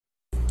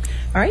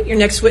All right, your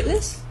next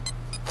witness.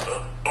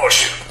 Oh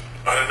shit,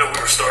 I didn't know we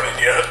were starting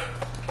yet.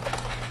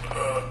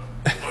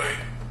 Wait,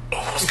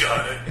 almost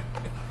got it.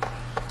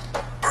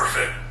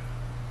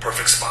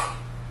 Perfect spot.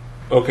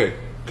 Okay,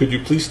 could you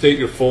please state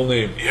your full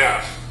name?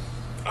 Yeah,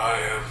 I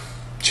am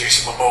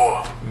Jason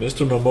Momoa.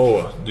 Mr.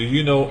 Momoa, do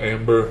you know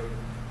Amber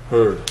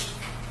Heard?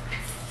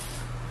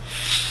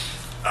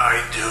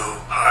 I do.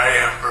 Hi,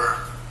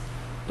 Amber.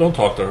 Don't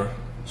talk to her.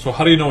 So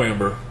how do you know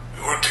Amber?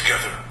 We work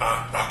together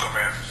on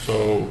Aquaman.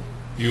 So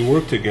you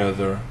work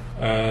together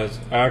as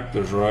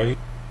actors, right?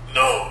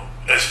 No,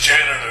 as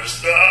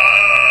janitors.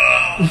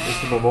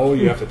 Mr. Momoa,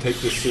 you have to take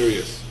this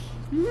serious.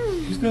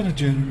 He's not a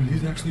janitor,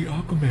 he's actually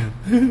Aquaman.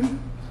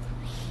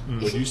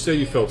 Would you say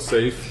you felt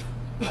safe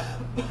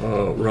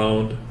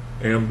around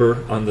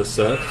Amber on the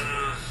set?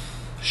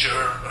 Sure,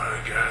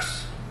 I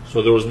guess.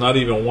 So there was not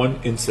even one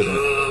incident?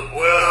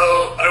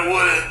 Well, I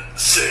wouldn't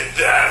say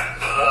that.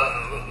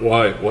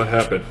 Why? What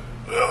happened?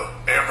 Well,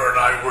 Amber and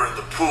I were in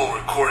the pool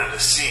recording a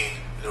scene,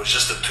 and it was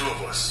just the two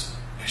of us.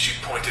 And she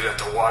pointed at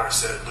the water and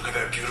said, "Look at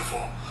that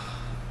beautiful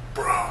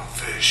brown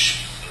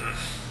fish."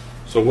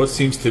 So what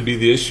seems to be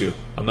the issue?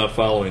 I'm not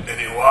following.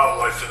 Any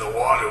wildlife in the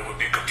water would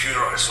be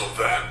computerized, so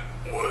that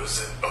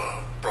wasn't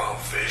a brown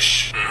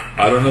fish.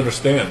 I don't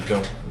understand.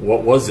 Then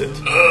what was it?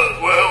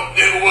 Well,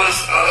 it was,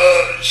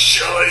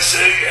 shall I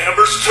say,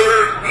 Amber's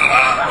turn.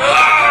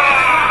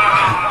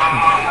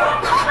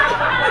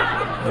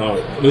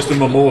 No, Mr.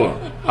 Momoa,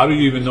 how do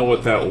you even know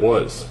what that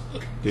was?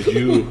 Did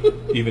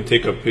you even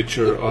take a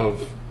picture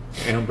of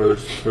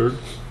Amber's Heard?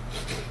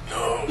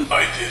 No,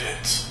 I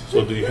didn't.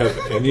 So do you have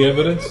any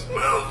evidence?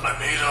 Well, I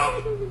made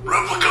a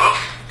replica.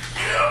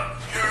 Yeah,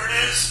 here it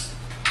is.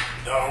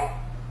 Now,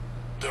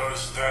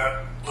 does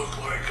that look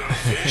like a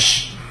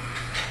fish?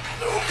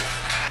 Nope.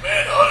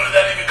 Man, how did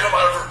that even come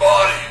out of her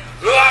body?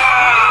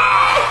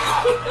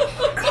 Ah!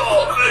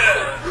 Oh, man.